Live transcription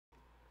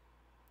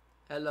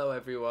Hello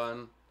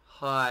everyone,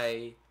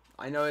 hi.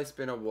 I know it's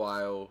been a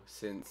while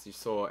since you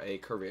saw a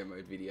career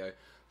mode video,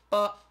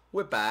 but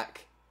we're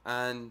back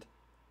and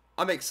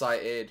I'm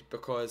excited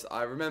because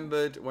I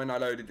remembered when I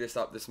loaded this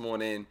up this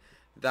morning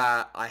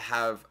that I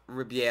have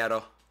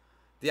Ribeiro,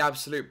 the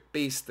absolute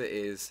beast that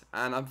is,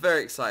 and I'm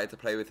very excited to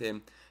play with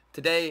him.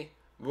 Today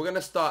we're going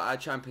to start our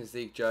Champions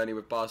League journey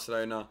with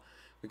Barcelona.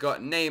 We've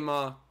got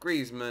Neymar,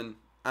 Griezmann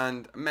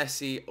and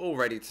Messi all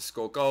ready to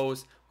score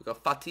goals. We've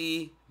got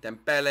Fati,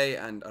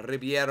 Dembele and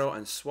Ribeiro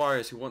and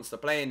Suarez who wants to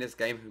play in this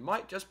game, who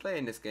might just play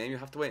in this game, you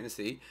have to wait and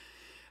see.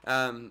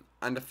 And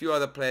a few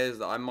other players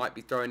that I might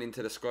be throwing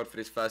into the squad for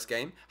this first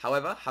game.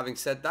 However, having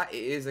said that,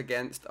 it is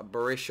against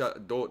Borussia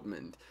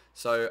Dortmund.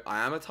 So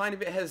I am a tiny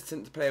bit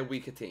hesitant to play a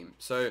weaker team.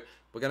 So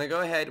we're going to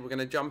go ahead, we're going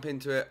to jump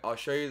into it. I'll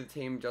show you the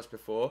team just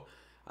before.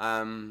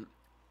 And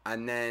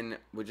then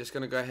we're just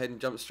going to go ahead and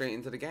jump straight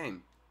into the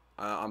game.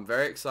 I'm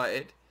very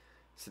excited.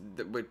 So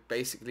we're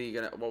basically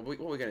gonna what we're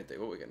gonna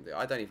do.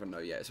 I don't even know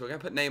yet. So we're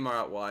gonna put Neymar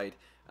out wide,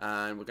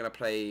 and we're gonna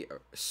play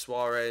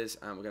Suarez,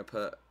 and we're gonna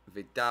put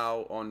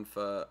Vidal on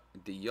for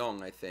De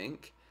Jong, I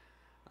think.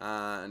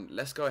 And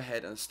let's go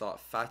ahead and start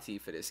Fati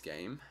for this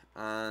game,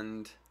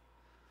 and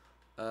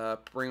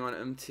bring on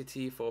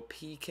Umtiti for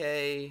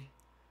PK.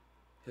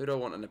 Who do I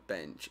want on the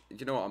bench? Do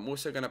you know what? I'm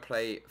also gonna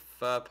play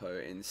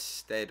Firpo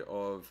instead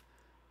of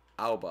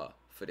Alba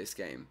for this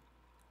game,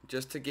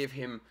 just to give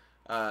him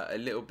a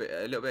little bit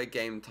of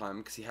game time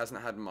because he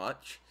hasn't had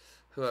much.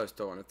 Who else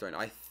do I want to throw in?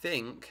 I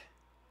think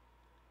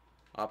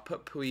I'll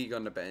put Puig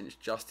on the bench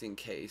just in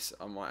case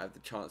I might have the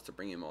chance to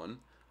bring him on.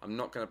 I'm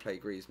not going to play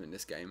Griezmann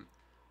this game.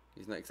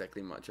 He's not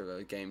exactly much of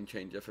a game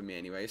changer for me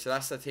anyway. So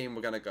that's the team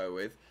we're going to go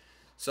with.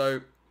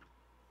 So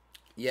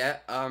yeah,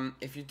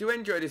 if you do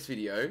enjoy this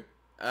video,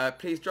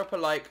 please drop a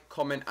like,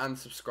 comment and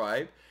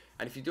subscribe.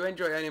 And if you do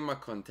enjoy any of my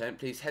content,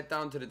 please head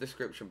down to the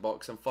description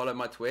box and follow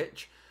my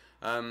Twitch.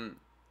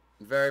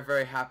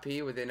 Very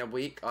happy. Within a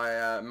week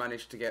I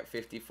managed to get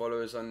 50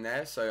 followers on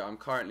there, so I'm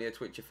currently a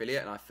Twitch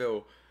affiliate and I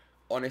feel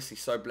honestly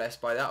so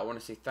blessed by that. I want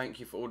to say thank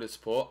you for all the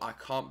support. I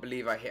can't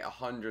believe I hit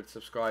 100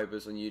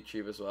 subscribers on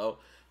YouTube as well.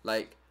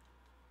 Like,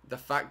 the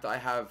fact that I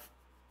have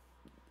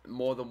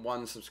more than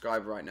one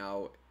subscriber right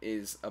now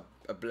is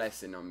a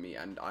blessing on me,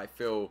 and I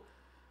feel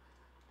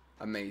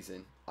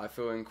amazing. I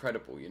feel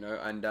incredible, you know,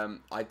 and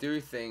I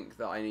do think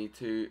that I need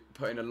to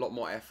put in a lot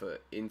more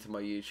effort into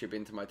my YouTube,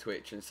 into my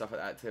Twitch and stuff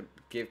like that to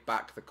give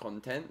back the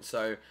content.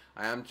 So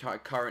I am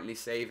currently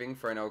saving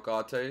for an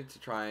Elgato to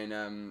try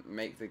and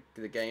make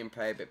the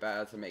gameplay a bit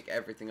better, to make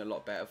everything a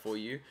lot better for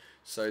you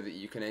so that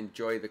you can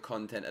enjoy the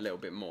content a little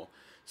bit more.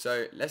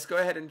 So let's go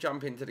ahead and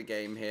jump into the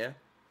game here.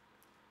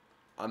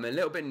 I'm a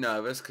little bit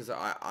nervous because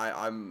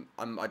I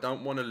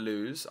don't want to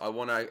lose. I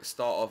want to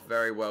start off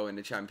very well in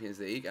the Champions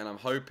League, and I'm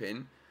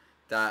hoping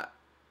that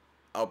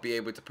I'll be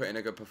able to put in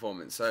a good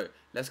performance. So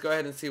let's go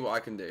ahead and see what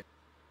I can do.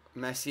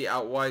 Messi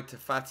out wide to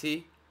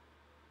Fati.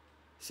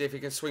 See if he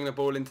can swing the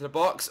ball into the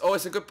box. Oh,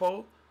 it's a good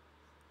ball.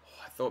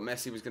 Oh, I thought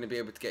Messi was going to be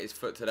able to get his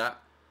foot to that.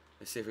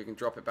 Let's see if we can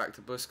drop it back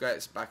to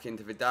Busquets. Back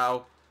into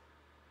Vidal.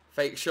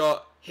 Fake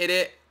shot. Hit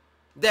it.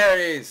 There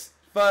it is.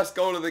 First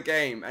goal of the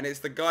game. And it's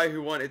the guy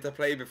who wanted to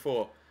play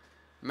before.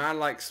 Man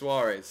like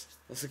Suarez.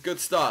 That's a good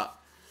start.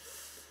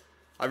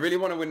 I really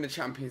want to win the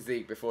Champions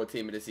League before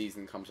Team of the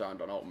Season comes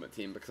around on Ultimate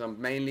Team, because I'm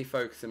mainly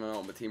focusing on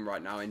Ultimate Team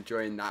right now,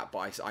 enjoying that,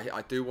 but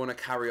I do want to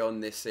carry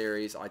on this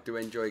series. I do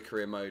enjoy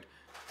career mode.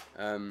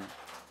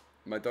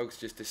 My dog's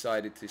just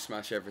decided to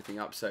smash everything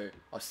up, so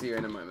I'll see you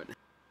in a moment.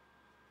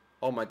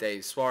 Oh my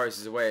days, Suarez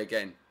is away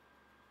again.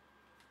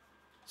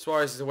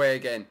 Suarez is away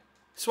again.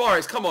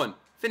 Suarez, come on,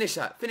 finish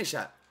that, finish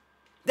that.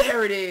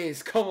 There it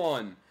is, come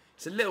on.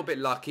 It's a little bit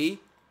lucky.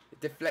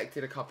 It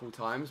deflected a couple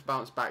times,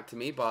 bounced back to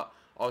me, but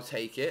I'll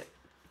take it.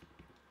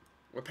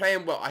 We're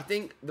playing well. I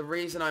think the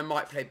reason I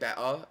might play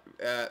better,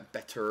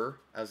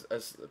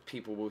 as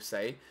people will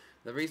say,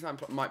 the reason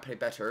I might play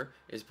better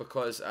is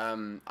because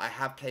I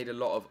have played a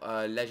lot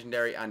of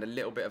Legendary and a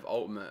little bit of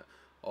Ultimate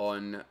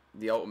on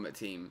the Ultimate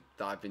Team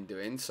that I've been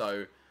doing.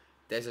 So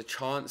there's a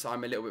chance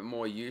I'm a little bit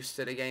more used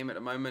to the game at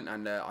the moment,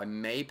 and I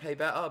may play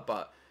better,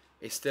 but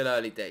it's still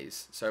early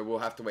days. So we'll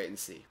have to wait and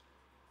see.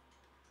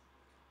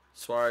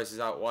 Suarez is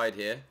out wide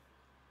here.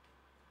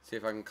 See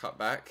if I can cut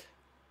back.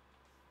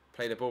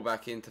 Play the ball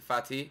back into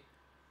Fati.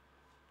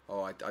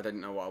 Oh, I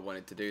didn't know what I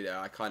wanted to do there.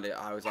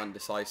 I was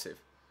undecisive.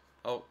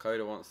 Oh,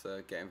 Coda wants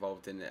to get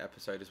involved in the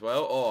episode as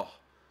well. Oh,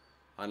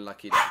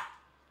 unlucky there.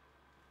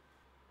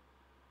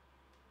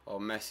 Oh,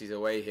 Messi's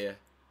away here.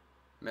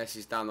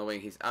 Messi's down the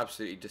wing. He's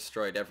absolutely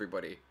destroyed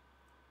everybody.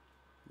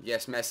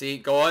 Yes,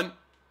 Messi, go on.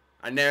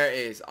 And there it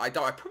is. I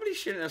probably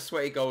shouldn't have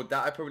sweaty goaled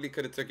that. I probably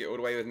could have took it all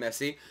the way with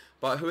Messi.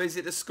 But who is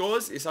it that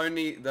scores? It's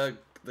only the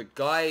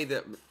guy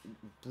that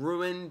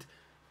ruined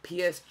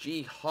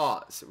PSG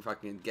hearts, if I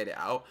can get it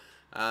out.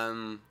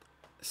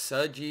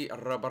 Sergi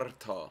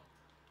Roberto.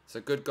 It's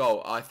a good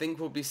goal. I think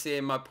we'll be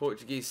seeing my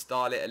Portuguese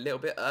starlet a little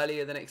bit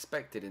earlier than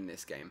expected in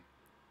this game.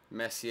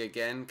 Messi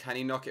again. Can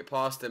he knock it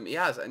past him? He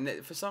has. And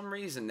for some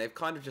reason, they've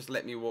kind of just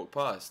let me walk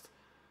past.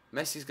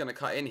 Messi's going to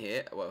cut in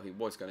here. Well, he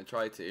was going to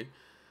try to.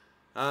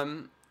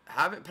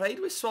 Haven't played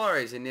with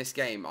Suarez in this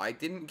game. I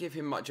didn't give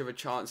him much of a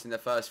chance in the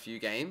first few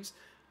games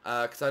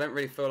because I don't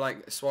really feel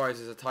like Suarez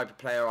is the type of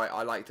player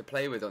I like to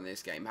play with on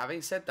this game.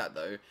 Having said that,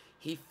 though,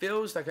 he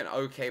feels like an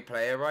okay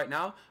player right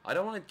now. I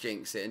don't want to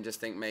jinx it and just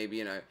think maybe,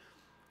 you know,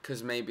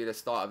 because maybe the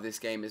start of this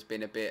game has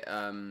been a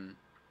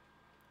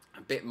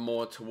bit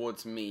more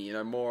towards me, you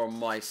know, more on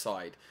my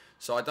side.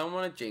 So I don't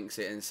want to jinx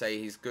it and say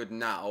he's good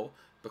now,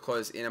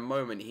 because in a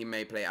moment he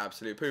may play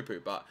absolute poo-poo.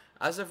 But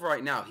as of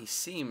right now, he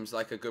seems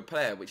like a good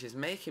player, which is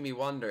making me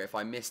wonder if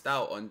I missed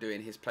out on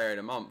doing his player of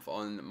the month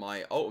on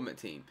my ultimate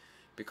team,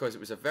 because it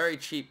was a very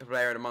cheap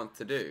player of the month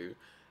to do,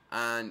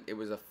 and it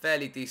was a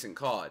fairly decent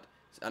card.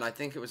 And I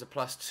think it was a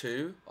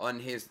 +2 on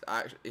his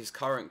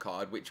current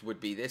card, which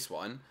would be this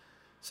one.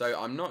 So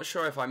I'm not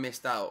sure if I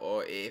missed out,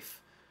 or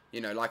if,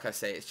 you know, like I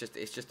say, it's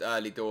just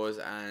early doors,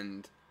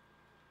 and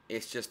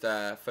it's just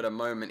for the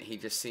moment he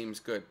just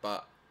seems good.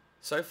 But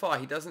so far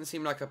he doesn't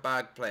seem like a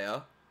bad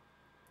player.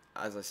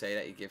 As I say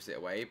that, he gives it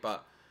away,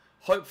 but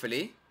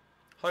hopefully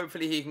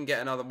he can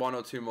get another 1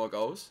 or 2 more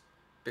goals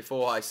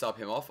before I sub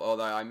him off,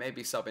 although I may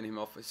be subbing him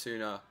off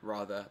sooner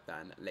rather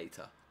than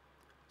later.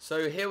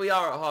 So here we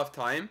are at half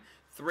time,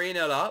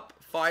 3-0 up,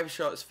 5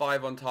 shots,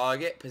 5 on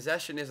target.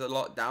 Possession is a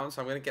lot down,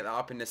 so I'm going to get that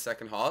up in the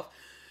second half.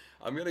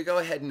 I'm going to go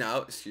ahead now,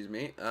 excuse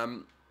me,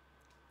 I'm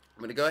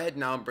going to go ahead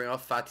now and bring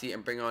off Fati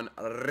and bring on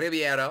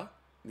Ribeiro,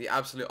 the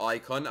absolute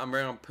icon. I'm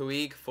bringing on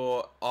Puig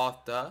for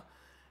after,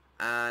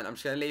 and I'm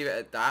just going to leave it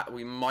at that.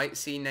 We might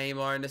see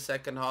Neymar in the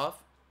second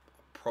half,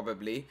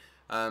 probably.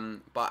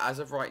 But as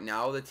of right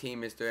now, the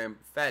team is doing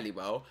fairly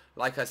well.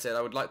 Like I said,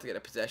 I would like to get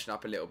the possession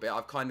up a little bit.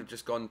 I've kind of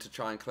just gone to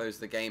try and close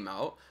the game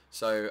out.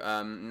 So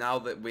now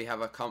that we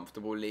have a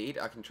comfortable lead,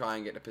 I can try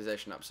and get the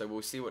possession up. So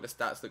we'll see what the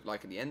stats look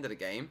like at the end of the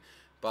game.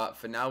 But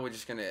for now, we're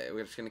just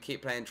gonna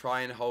keep playing,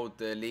 try and hold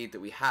the lead that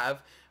we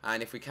have,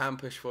 and if we can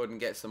push forward and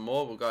get some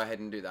more, we'll go ahead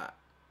and do that.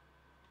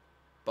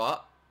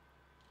 But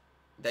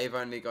they've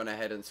only gone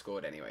ahead and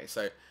scored anyway,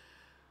 so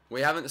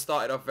we haven't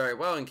started off very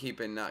well in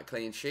keeping that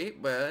clean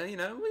sheet. But you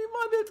know, we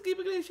might be able to keep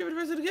a clean sheet for the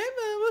rest of the game.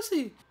 We'll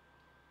see.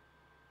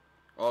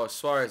 Oh,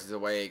 Suarez is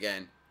away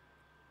again.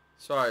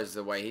 Suarez is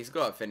away. He's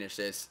got to finish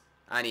this,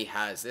 and he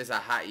has. There's a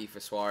hattie for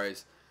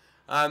Suarez.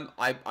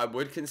 I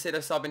would consider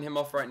subbing him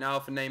off right now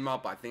for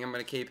Neymar, but I think I'm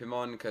going to keep him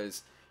on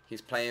because he's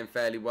playing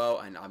fairly well,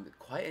 and I'm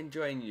quite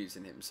enjoying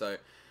using him. So,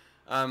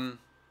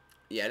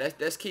 yeah,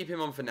 let's keep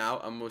him on for now,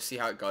 and we'll see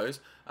how it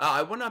goes.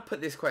 I want to put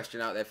this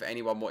question out there for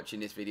anyone watching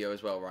this video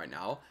as well right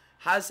now.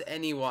 Has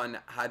anyone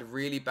had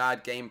really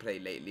bad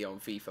gameplay lately on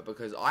FIFA?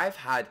 Because I've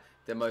had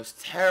the most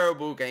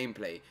terrible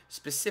gameplay,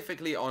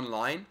 specifically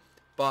online,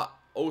 but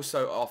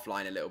also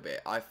offline a little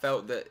bit. I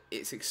felt that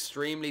it's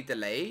extremely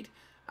delayed.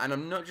 And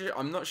I'm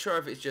not sure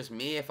if it's just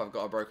me, if I've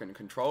got a broken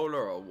controller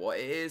or what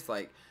it is.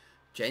 Like,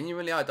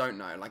 genuinely, I don't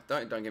know. Like,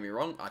 don't get me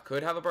wrong, I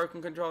could have a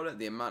broken controller.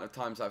 The amount of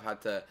times I've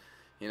had to,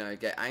 you know,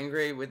 get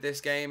angry with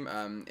this game,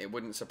 it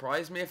wouldn't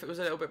surprise me if it was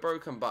a little bit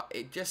broken. But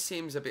it just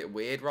seems a bit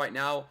weird right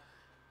now,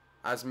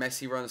 as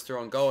Messi runs through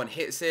on goal and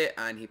hits it,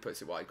 and he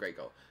puts it wide. Great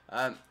goal.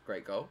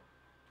 Great goal.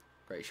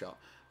 Great shot.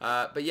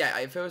 But yeah,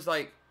 it feels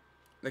like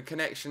the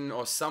connection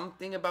or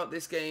something about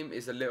this game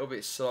is a little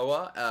bit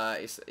slower.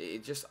 It's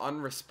just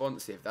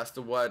unresponsive. That's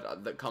the word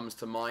that comes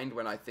to mind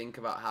when I think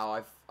about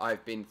how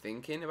I've been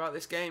thinking about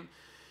this game.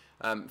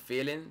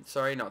 Feeling.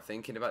 Sorry, not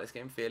thinking about this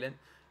game. Feeling.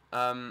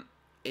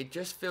 It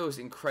just feels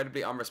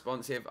incredibly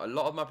unresponsive. A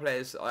lot of my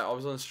players, I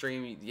was on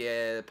stream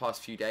the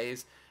past few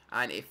days,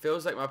 and it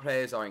feels like my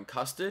players are in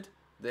custard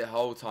the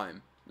whole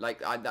time.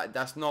 Like,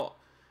 that's not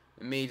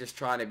me just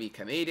trying to be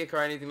comedic or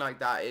anything like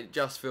that. It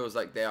just feels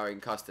like they are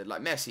in custard.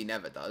 Like Messi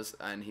never does,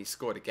 and he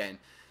scored again.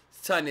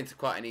 It's turned into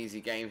quite an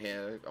easy game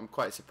here. I'm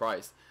quite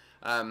surprised.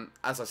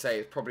 As I say,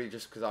 it's probably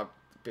just because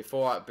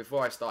before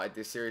I started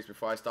this series,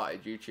 before I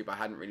started YouTube, I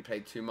hadn't really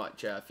played too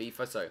much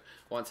FIFA. So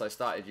once I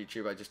started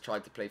YouTube, I just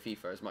tried to play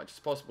FIFA as much as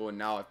possible. And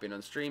now I've been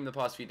on stream the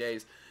past few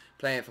days,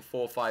 playing for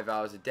 4 or 5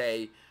 hours a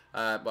day.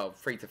 Well,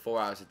 3 to 4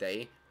 hours a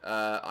day.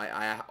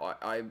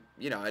 I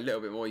you know, a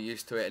little bit more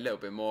used to it, a little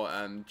bit more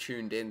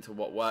tuned in to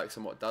what works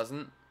and what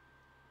doesn't.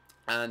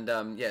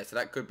 And yeah, so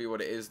that could be what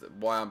it is,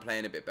 why I'm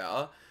playing a bit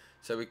better.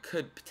 So we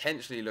could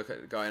potentially look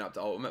at going up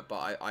to Ultimate,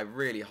 but I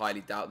really highly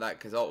doubt that,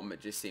 because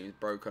Ultimate just seems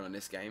broken on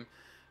this game.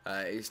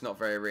 It's not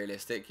very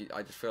realistic.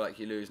 I just feel like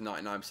you lose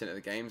 99% of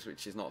the games,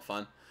 which is not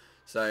fun.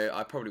 So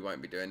I probably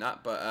won't be doing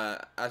that.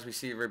 But as we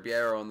see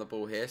Ribeiro on the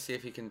ball here, see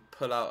if he can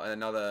pull out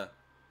another...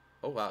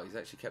 Oh wow, he's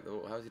actually kept the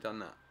ball. How's he done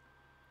that?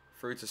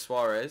 Through to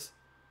Suarez,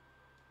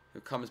 who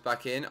comes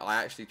back in.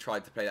 I actually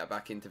tried to play that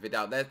back into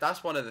Vidal.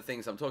 That's one of the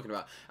things I'm talking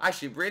about.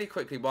 Actually, really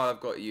quickly, while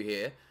I've got you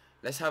here,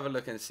 let's have a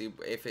look and see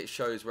if it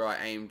shows where I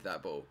aimed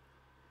that ball.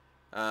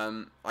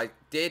 I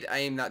did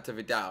aim that to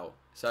Vidal.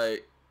 So,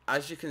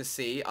 as you can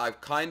see, I've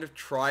kind of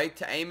tried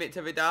to aim it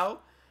to Vidal.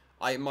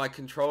 My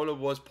controller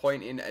was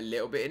pointing a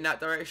little bit in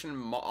that direction.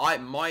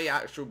 My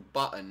actual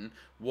button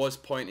was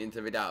pointing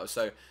to Vidal.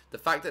 So, the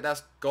fact that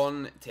that's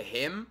gone to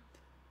him,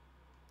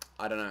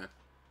 I don't know.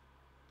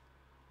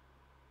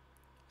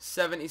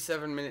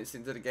 77 minutes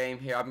into the game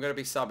here. I'm going to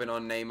be subbing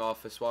on Neymar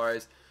for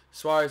Suarez.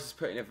 Suarez is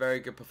putting a very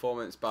good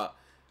performance, but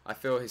I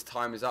feel his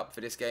time is up for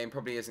this game.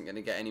 Probably isn't going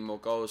to get any more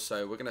goals,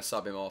 so we're going to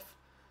sub him off.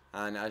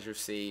 And as you'll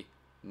see,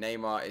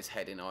 Neymar is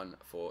heading on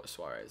for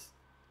Suarez.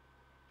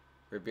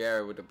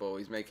 Ribeiro with the ball.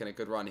 He's making a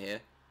good run here.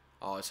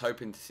 I was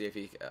hoping to see if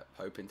he... I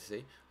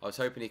was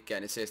hoping he could get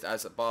an assist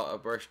as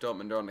Borussia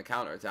Dortmund are on the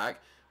counter-attack.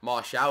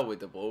 Martial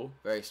with the ball.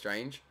 Very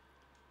strange.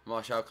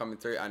 Martial coming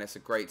through, and it's a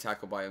great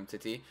tackle by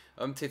Umtiti.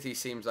 Umtiti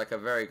seems like a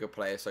very good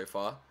player so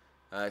far.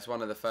 It's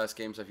one of the first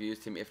games I've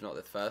used him, if not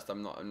the first.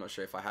 I'm not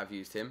sure if I have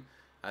used him.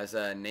 As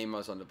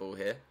Neymar's on the ball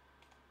here.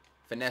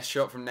 Finesse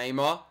shot from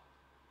Neymar.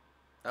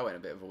 That went a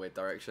bit of a weird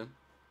direction.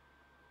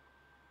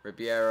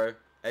 Ribeiro,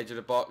 edge of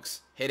the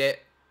box, hit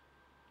it.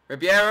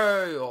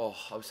 Ribeiro! Oh,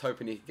 I was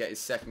hoping he could get his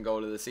second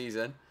goal of the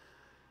season.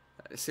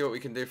 Let's see what we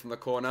can do from the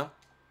corner.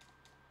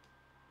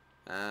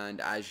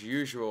 And as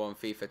usual on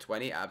FIFA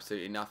 20,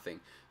 absolutely nothing.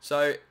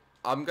 So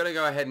I'm going to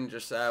go ahead and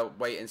just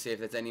wait and see if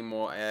there's any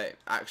more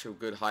actual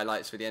good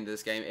highlights for the end of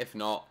this game. If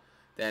not,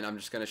 then I'm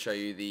just going to show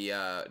you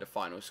the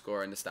final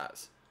score and the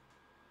stats.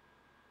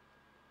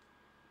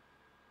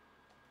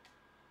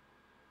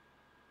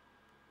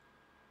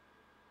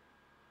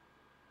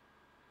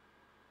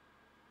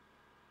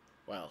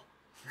 Well,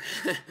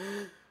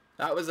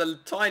 that was a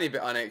tiny bit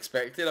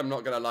unexpected. I'm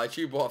not going to lie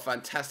to you. What a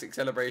fantastic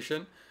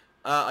celebration.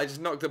 I just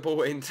knocked the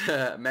ball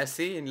into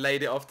Messi and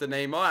laid it off to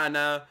Neymar,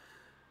 and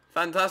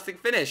fantastic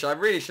finish. I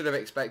really should have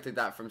expected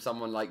that from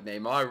someone like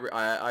Neymar.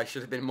 I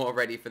should have been more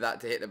ready for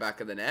that to hit the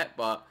back of the net,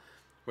 but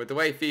with the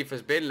way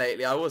FIFA's been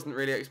lately, I wasn't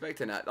really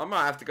expecting that. I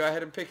might have to go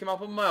ahead and pick him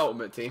up on my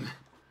ultimate team.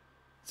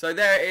 So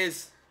there it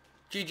is.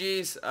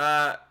 GG's.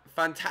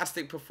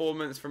 Fantastic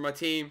performance from my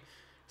team.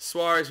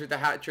 Suarez with the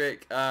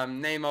hat-trick.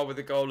 Neymar with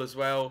the goal as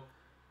well.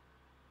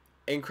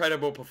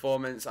 Incredible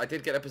performance. I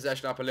did get the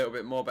possession up a little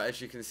bit more, but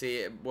as you can see,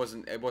 it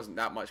wasn't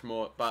that much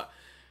more. But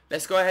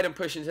let's go ahead and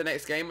push into the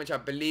next game, which I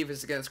believe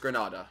is against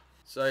Granada.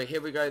 So here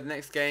we go, the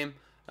next game.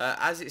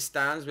 As it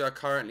stands, we are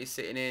currently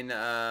sitting in,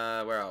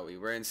 where are we?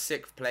 We're in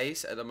 6th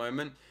place at the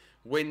moment.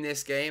 Win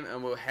this game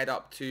and we'll head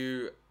up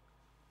to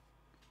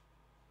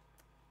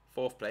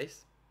 4th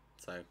place.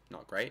 So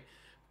not great.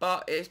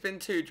 But it's been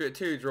two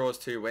draws,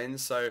 2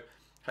 wins. So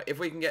if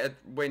we can get a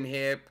win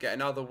here, get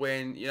another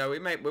win, you know,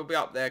 we'll be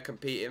up there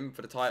competing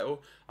for the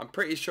title. I'm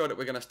pretty sure that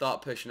we're going to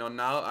start pushing on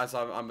now, as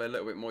I'm a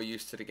little bit more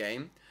used to the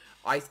game.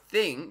 I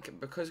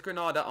think because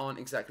Granada aren't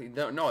exactly,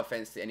 no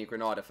offense to any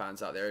Granada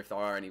fans out there if there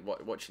are any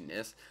watching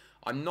this,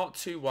 I'm not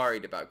too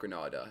worried about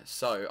Granada.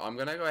 So I'm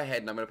going to go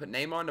ahead and I'm going to put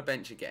Neymar on the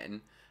bench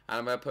again, and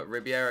I'm going to put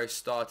Ribeiro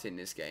starting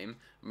this game.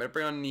 I'm going to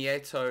bring on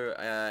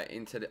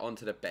Nieto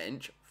onto the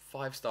bench.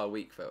 5-star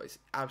week though, it's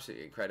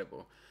absolutely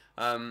incredible.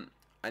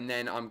 And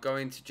then I'm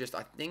going to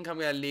I think I'm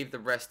going to leave the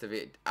rest of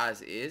it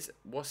as is.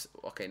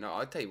 Okay, no,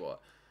 I'll tell you what.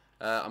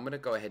 I'm going to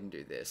go ahead and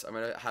do this. I'm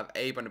going to have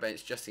Abe on the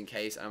bench just in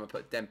case. And I'm going to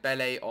put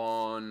Dembele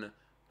on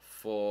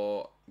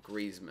for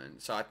Griezmann.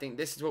 So I think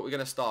this is what we're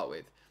going to start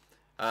with.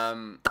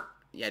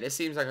 Yeah, this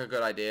seems like a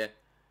good idea.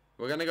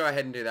 We're going to go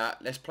ahead and do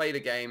that. Let's play the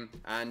game.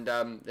 And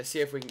let's see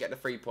if we can get the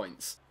 3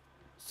 points.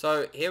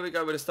 So here we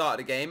go with the start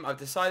of the game. I've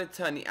decided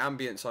to turn the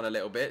ambience on a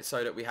little bit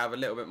so that we have a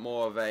little bit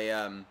more of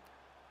a...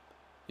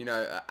 you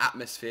know,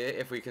 atmosphere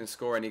if we can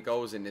score any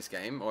goals in this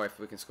game, or if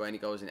we can score any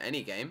goals in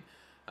any game.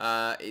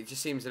 It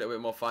just seems a little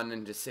bit more fun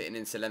than just sitting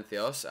in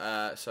silencios.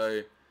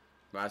 So,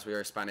 as we're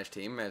a Spanish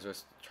team, may as well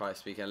try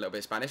speaking a little bit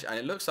of Spanish. And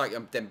it looks like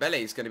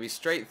Dembele is going to be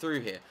straight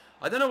through here.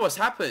 I don't know what's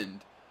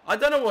happened. I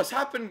don't know what's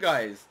happened,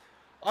 guys.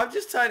 I've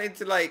just turned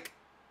into, like,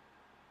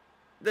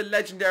 the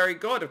legendary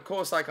god. Of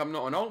course, like, I'm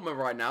not an ultimate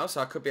right now,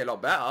 so I could be a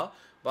lot better.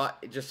 But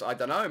it just, I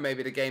don't know,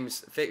 maybe the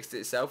game's fixed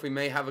itself. We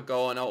may have a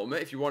goal on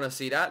Ultimate. If you want to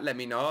see that, let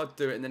me know. I'll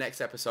do it in the next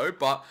episode.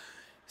 But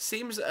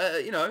seems,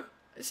 you know,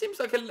 it seems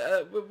like we're up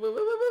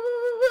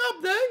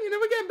there. You know,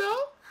 we're getting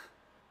better.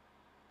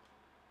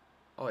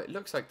 Oh, it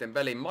looks like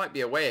Dembele might be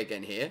away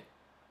again here.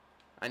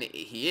 And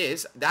he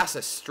is. That's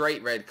a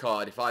straight red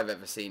card if I've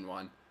ever seen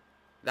one.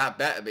 That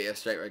better be a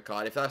straight red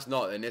card. If that's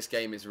not, then this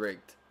game is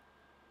rigged.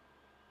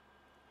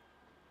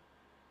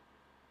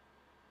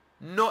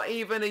 Not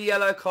even a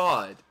yellow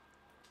card.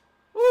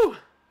 Woo!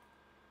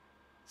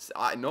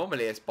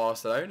 Normally it's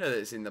Barcelona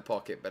that's in the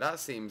pocket, but that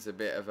seems a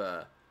bit of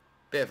a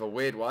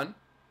weird one.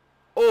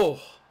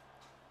 Oh,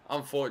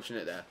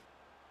 unfortunate there.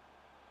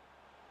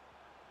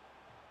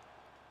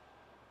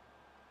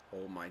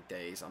 Oh my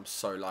days, I'm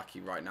so lucky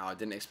right now. I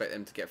didn't expect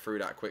them to get through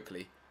that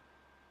quickly.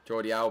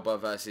 Jordi Alba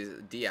versus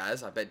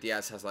Diaz. I bet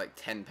Diaz has like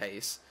 10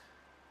 pace.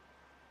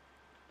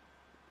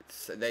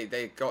 So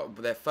they got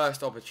their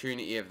first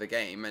opportunity of the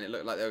game, and it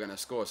looked like they were going to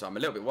score. So I'm a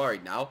little bit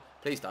worried now.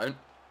 Please don't.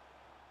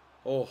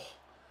 Oh,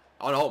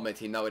 on Ultimate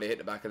Team, that would have hit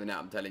the back of the net,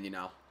 I'm telling you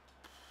now.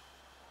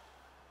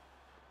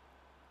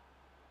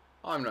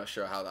 I'm not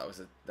sure how that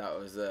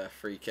was a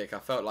free kick. I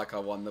felt like I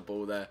won the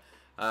ball there.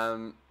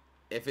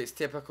 If it's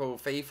typical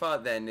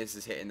FIFA, then this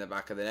is hitting the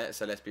back of the net,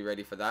 so let's be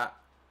ready for that.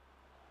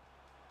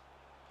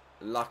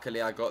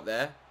 Luckily, I got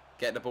there.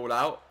 Get the ball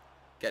out.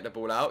 Get the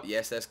ball out.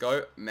 Yes, let's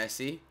go.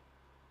 Messi.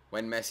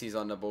 when Messi's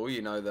on the ball,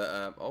 you know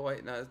that. Oh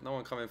wait, no, there's no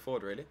one coming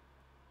forward really.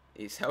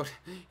 He's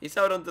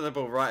held onto the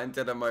ball right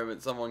until the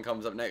moment someone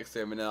comes up next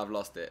to him, and then I've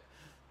lost it.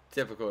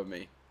 Typical of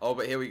me. Oh,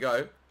 but here we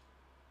go.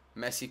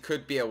 Messi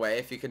could be away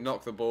if he could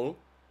knock the ball.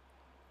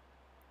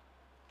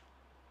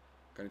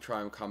 Gonna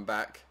try and come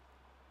back.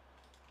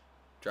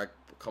 Drag,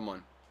 come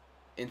on.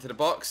 Into the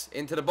box,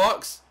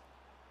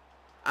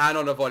 and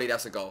on a volley,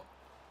 that's a goal.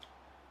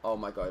 Oh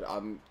my god,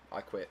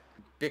 I quit.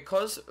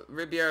 Because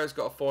Ribeiro's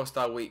got a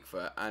 4-star weak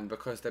foot, and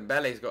because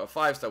Dembele's got a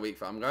 5-star weak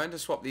foot, I'm going to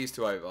swap these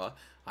two over.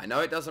 I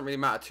know it doesn't really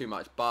matter too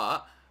much,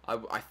 but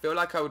I feel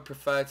like I would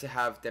prefer to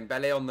have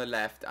Dembele on the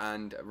left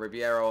and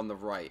Ribeiro on the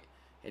right.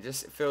 It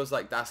just feels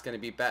like that's going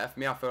to be better for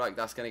me. I feel like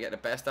that's going to get the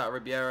best out of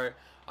Ribeiro.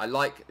 I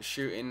like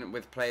shooting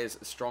with players'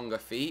 stronger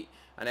feet.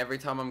 And every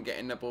time I'm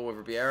getting the ball with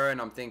Ribeiro and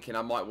I'm thinking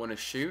I might want to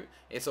shoot,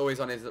 it's always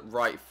on his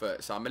right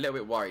foot. So I'm a little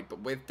bit worried.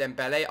 But with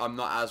Dembele, I'm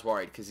not as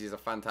worried because he's a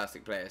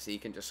fantastic player. So he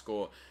can just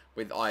score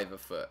with either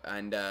foot.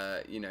 And,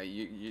 you know,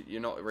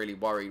 you're not really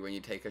worried when you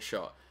take a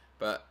shot.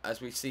 But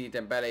as we see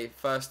Dembele,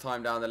 first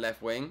time down the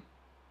left wing,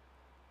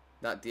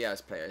 that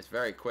Diaz player is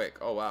very quick.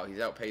 Oh, wow. He's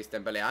outpaced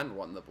Dembele and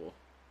won the ball.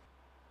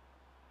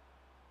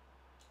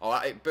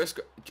 Oh,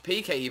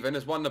 PK even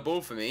has won the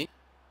ball for me.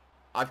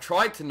 I've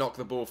tried to knock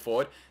the ball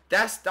forward.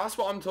 That's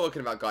what I'm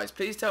talking about, guys.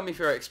 Please tell me if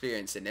you're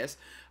experiencing this.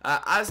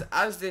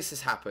 As this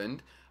has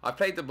happened, I've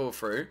played the ball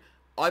through.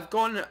 I've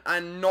gone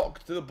and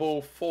knocked the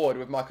ball forward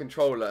with my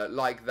controller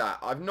like that.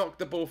 I've knocked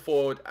the ball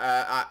forward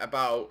at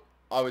about,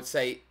 I would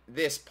say,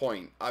 this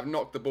point. I've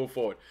knocked the ball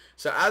forward.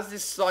 So as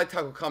this side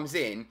tackle comes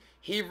in,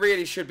 he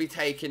really should be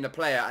taking the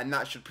player, and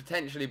that should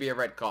potentially be a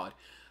red card.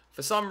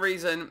 For some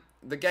reason,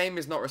 the game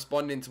is not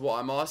responding to what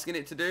I'm asking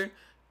it to do.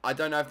 I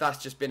don't know if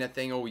that's just been a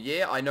thing all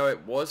year. I know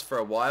it was for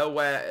a while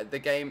where the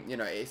game, you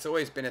know, it's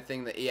always been a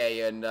thing that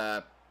EA and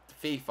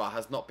FIFA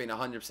has not been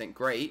 100%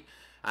 great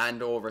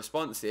and or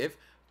responsive.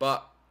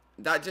 But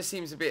that just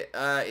seems a bit,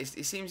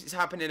 it seems it's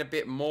happening a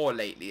bit more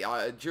lately.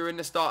 During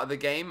the start of the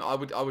game, I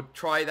would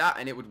try that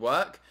and it would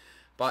work.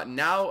 But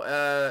now,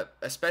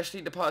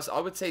 especially the past,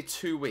 I would say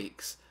 2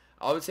 weeks.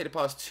 I would say the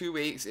past 2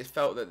 weeks, it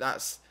felt that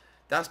that's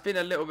been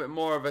a little bit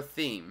more of a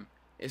theme.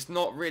 It's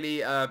not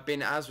really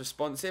been as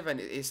responsive,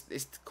 and it's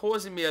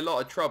causing me a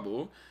lot of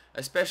trouble,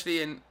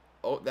 especially in...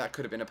 Oh, that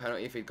could have been a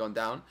penalty if he'd gone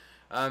down.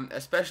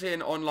 Especially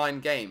in online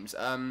games.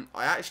 I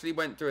actually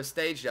went through a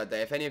stage the other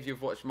day. If any of you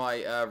have watched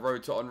my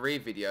Road to Henri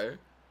video,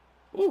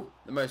 ooh,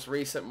 the most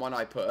recent one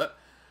I put,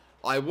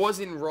 I was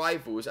in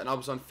Rivals, and I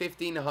was on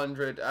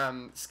 1,500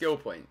 skill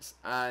points.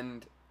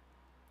 And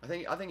I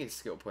think it's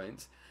skill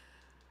points.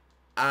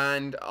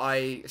 And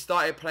I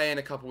started playing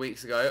a couple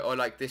weeks ago, or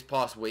like this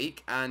past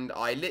week, and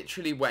I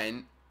literally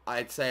went,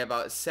 I'd say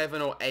about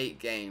 7 or 8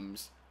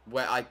 games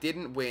where I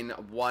didn't win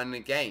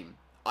one game.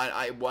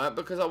 It weren't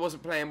because I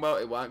wasn't playing well,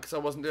 it weren't because I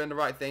wasn't doing the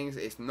right things,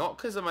 it's not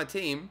because of my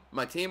team.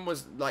 My team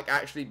was like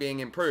actually being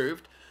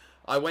improved.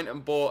 I went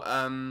and bought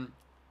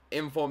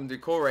Inform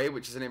Ducore,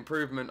 which is an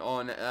improvement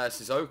on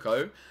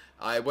Sissoko.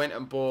 I went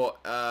and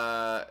bought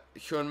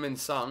Hyunmin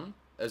Sung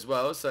as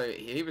well, so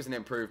he was an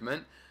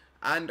improvement.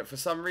 And for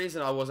some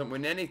reason, I wasn't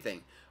winning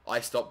anything. I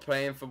stopped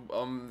playing for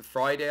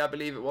Friday, I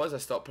believe it was. I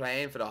stopped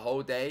playing for the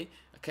whole day.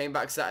 I came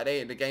back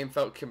Saturday, and the game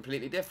felt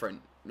completely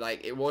different.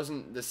 Like, it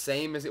wasn't the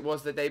same as it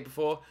was the day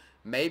before.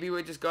 Maybe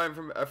we're just going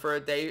for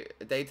a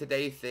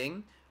day-to-day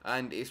thing,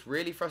 and it's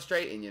really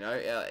frustrating, you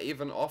know.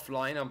 Even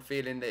offline, I'm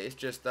feeling that it's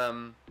just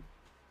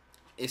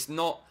it's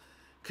not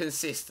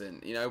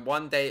consistent. You know,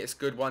 one day it's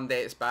good, one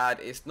day it's bad.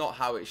 It's not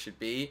how it should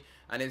be.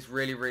 And it's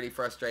really, really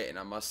frustrating,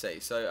 I must say.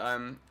 So,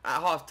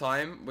 at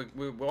half-time,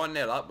 we're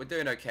 1-0 up. We're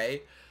doing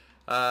okay.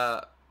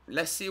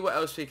 Let's see what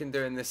else we can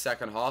do in this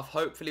second half.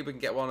 Hopefully, we can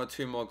get 1 or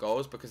 2 more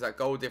goals, because that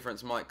goal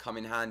difference might come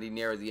in handy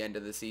nearer the end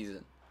of the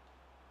season.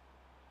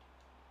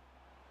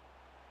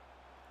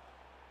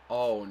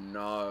 Oh,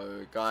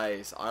 no.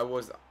 Guys, I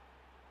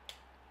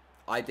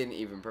didn't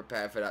even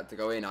prepare for that to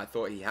go in. I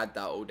thought he had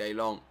that all day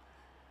long.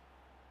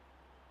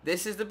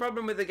 This is the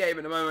problem with the game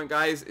at the moment,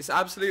 guys. It's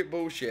absolute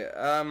bullshit.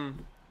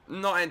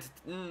 Not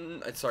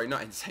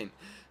insane.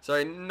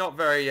 Sorry, not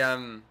very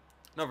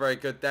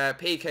good there.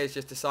 PK's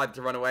just decided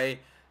to run away.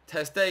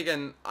 Ter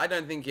Stegen, I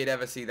don't think he'd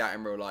ever see that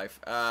in real life.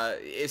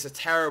 It's a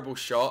terrible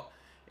shot.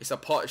 It's a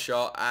pot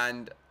shot,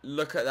 and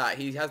look at that.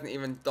 He hasn't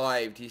even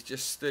dived. He's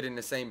just stood in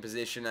the same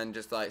position and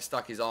just like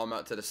stuck his arm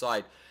out to the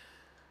side.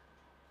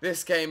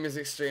 This game is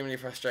extremely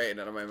frustrating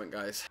at the moment,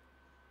 guys.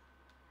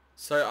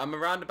 So I'm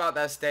around about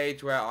that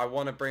stage where I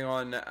want to bring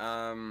on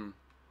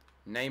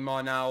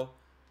Neymar now.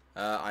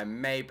 I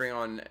may bring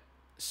on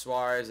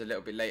Suarez a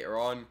little bit later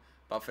on,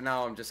 but for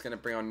now I'm just going to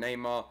bring on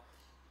Neymar.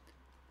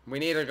 We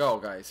need a goal,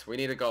 guys. We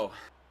need a goal.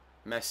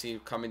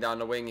 Messi coming down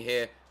the wing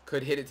here.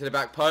 Could hit it to the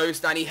back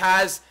post, and he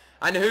has.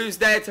 And who's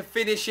there to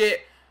finish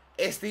it?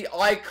 It's the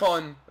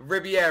icon,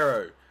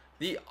 Ribeiro.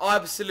 The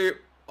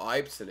absolute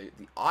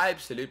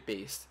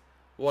beast.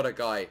 What a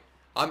guy.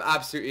 I'm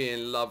absolutely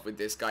in love with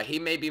this guy. He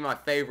may be my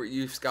favourite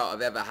youth scout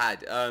I've ever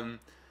had.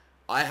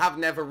 I have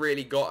never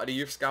really got a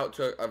youth scout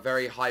to a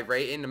very high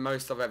rating. The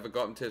most I've ever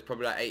gotten to is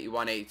probably like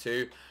 81,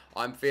 82.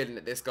 I'm feeling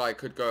that this guy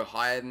could go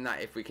higher than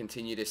that if we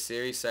continue this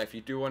series. So if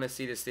you do want to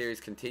see this series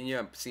continue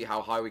and see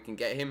how high we can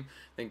get him,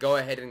 then go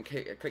ahead and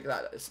click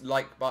that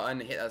like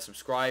button, hit that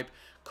subscribe,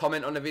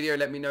 comment on the video,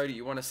 let me know that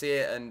you want to see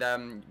it,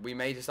 and we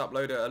may just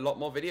upload a lot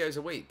more videos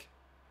a week.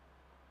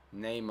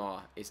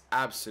 Neymar is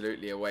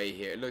absolutely away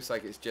here. It looks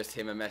like it's just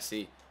him and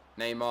Messi.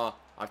 Neymar,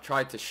 I've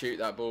tried to shoot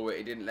that ball, but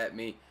he didn't let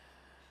me.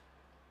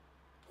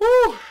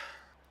 Woo!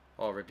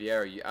 Oh,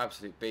 Ribeiro, you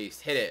absolute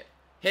beast. Hit it.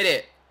 Hit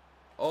it.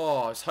 Oh,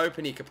 I was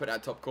hoping he could put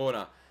that top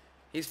corner.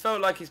 He's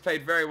felt like he's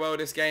played very well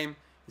this game.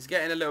 He's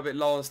getting a little bit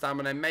low on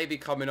stamina, maybe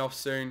coming off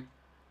soon.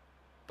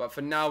 But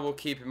for now, we'll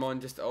keep him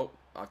on. Oh,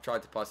 I've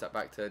tried to pass that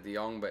back to De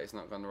Jong, but it's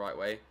not gone the right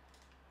way.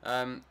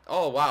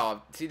 Oh,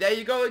 wow. See, there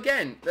you go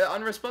again. The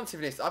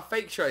unresponsiveness. I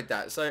fake showed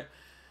that. So,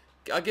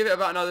 I'll give it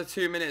about another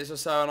 2 minutes or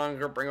so, and I'm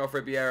going to bring off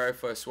Ribeiro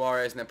for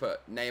Suarez and then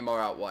put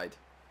Neymar out wide.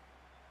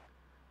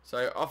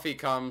 So, off he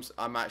comes.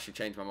 I'm actually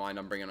changed my mind.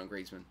 I'm bringing on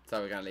Griezmann.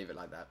 So, we're going to leave it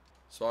like that.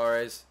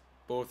 Suarez.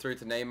 Ball through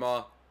to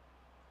Neymar.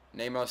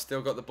 Neymar's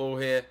still got the ball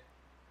here.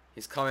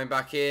 He's coming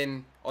back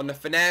in on the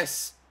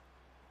finesse.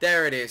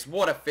 There it is.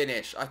 What a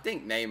finish. I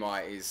think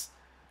Neymar is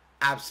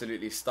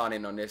absolutely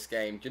stunning on this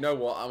game. Do you know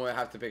what? I'm going to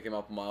have to pick him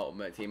up on my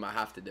ultimate team. I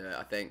have to do it,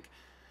 I think.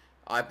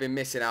 I've been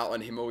missing out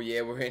on him all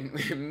year.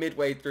 We're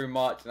midway through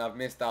March and I've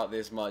missed out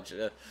this much.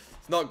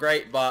 It's not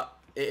great, but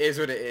it is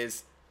what it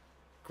is.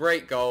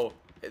 Great goal.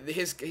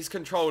 His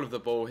control of the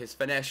ball, his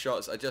finesse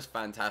shots are just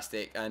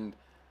fantastic, and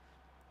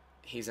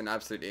he's an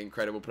absolutely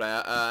incredible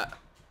player.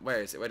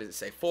 Where is it? Where does it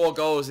say? 4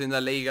 goals in La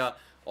Liga.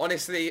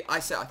 Honestly, I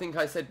think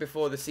I said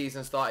before the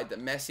season started that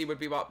Messi would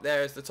be up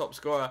there as the top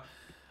scorer.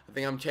 I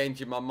think I'm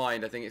changing my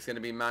mind. I think it's going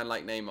to be a man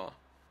like Neymar.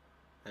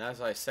 And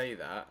as I say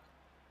that,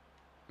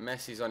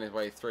 Messi's on his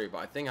way through, but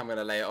I think I'm going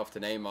to lay it off to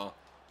Neymar.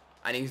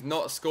 And he's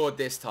not scored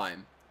this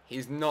time.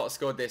 He's not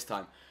scored this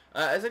time.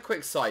 As a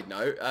quick side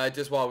note,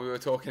 just while we were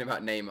talking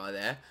about Neymar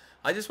there,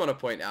 I just want to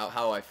point out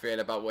how I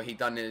feel about what he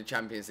done in the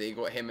Champions League,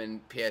 what him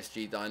and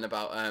PSG done,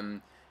 about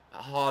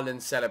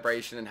Haaland's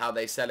celebration and how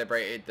they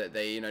celebrated that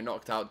they,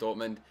 knocked out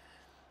Dortmund.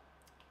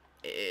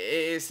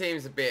 It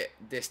seems a bit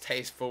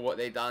distasteful what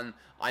they done.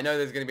 I know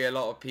there's going to be a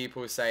lot of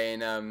people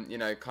saying,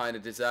 kind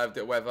of deserved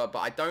it, whatever, but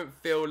I don't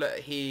feel that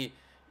he,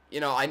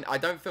 I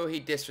don't feel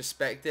he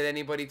disrespected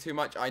anybody too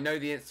much. I know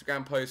the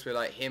Instagram posts were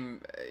like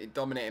him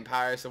dominating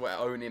Paris or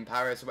whatever, owning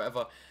Paris or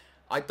whatever.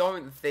 I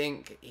don't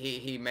think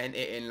he meant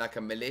it in like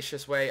a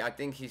malicious way. I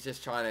think he's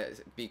just trying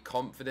to be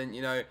confident,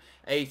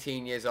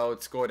 18 years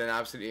old, scored an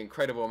absolutely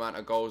incredible amount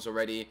of goals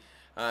already,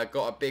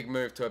 got a big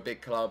move to a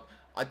big club.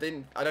 I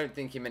don't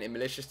think he meant it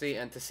maliciously,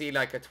 and to see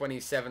like a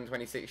 27,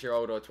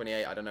 26-year-old or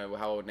 28, I don't know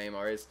how old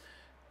Neymar is,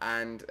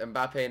 and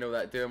Mbappe and all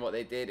that doing what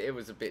they did, it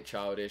was a bit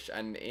childish,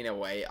 and in a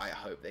way, I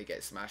hope they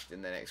get smashed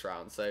in the next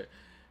round. So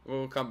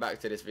we'll come back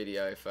to this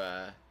video if,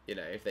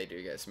 if they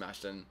do get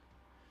smashed, and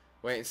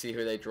wait and see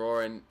who they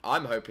draw, and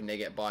I'm hoping they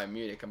get Bayern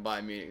Munich, and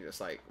Bayern Munich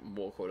just like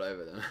walk all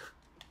over them.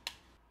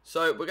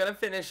 So we're going to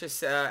finish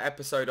this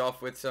episode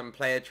off with some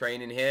player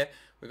training here.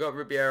 We've got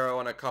Ribeiro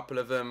on a couple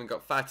of them. We've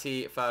got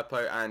Fati,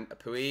 Firpo and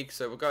Puig.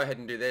 So we'll go ahead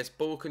and do this.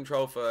 Ball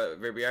control for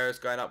Ribeiro's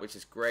going up, which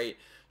is great.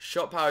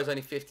 Shot power is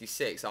only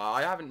 56.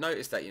 I haven't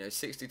noticed that,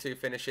 62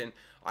 finishing.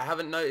 I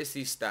haven't noticed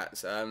these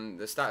stats.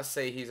 The stats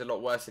say he's a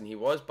lot worse than he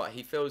was, but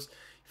he feels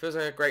like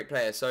a great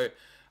player. So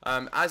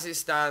as it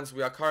stands,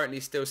 we are currently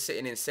still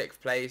sitting in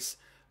 6th place.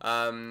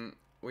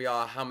 We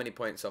are how many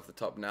points off the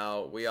top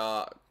now? We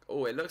are,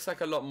 it looks like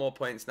a lot more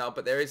points now,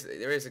 but there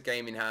is a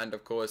game in hand,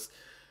 of course.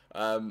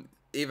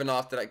 Even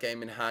after that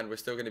game in hand, we're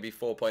still going to be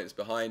 4 points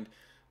behind.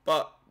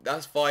 But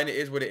that's fine. It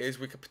is what it is.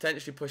 We could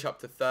potentially push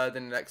up to 3rd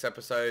in the next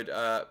episode.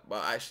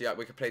 Well, actually,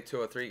 we could play 2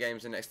 or 3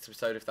 games in the next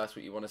episode if that's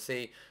what you want to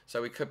see.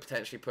 So we could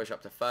potentially push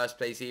up to 1st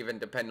place even,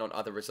 depending on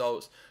other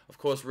results. Of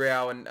course,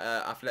 Real and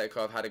Atletico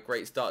have had a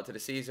great start to the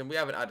season. We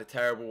haven't had a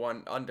terrible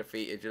one.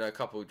 Undefeated, a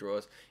couple of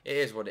draws. It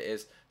is what it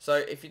is. So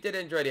if you did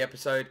enjoy the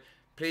episode,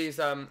 please,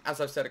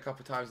 as I've said a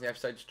couple of times in the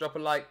episode, just drop a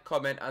like,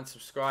 comment, and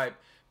subscribe.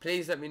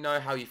 Please let me know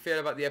how you feel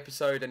about the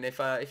episode, and if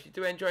you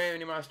do enjoy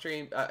any of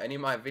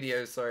my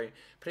videos, sorry,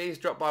 please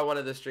drop by one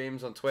of the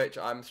streams on Twitch.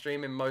 I'm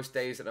streaming most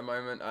days at the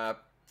moment.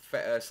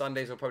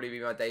 Sundays will probably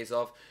be my days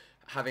off.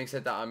 Having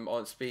said that, I'm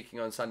speaking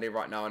on Sunday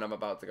right now, and I'm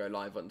about to go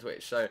live on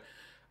Twitch. So,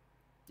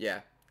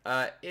 yeah,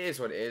 it is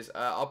what it is.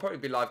 I'll probably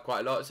be live quite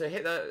a lot, so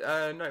hit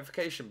the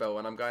notification bell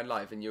when I'm going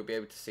live, and you'll be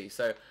able to see.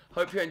 So,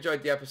 hope you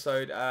enjoyed the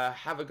episode.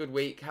 Have a good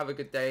week. Have a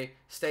good day.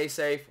 Stay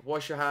safe.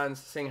 Wash your hands.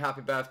 Sing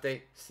happy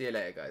birthday. See you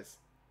later, guys.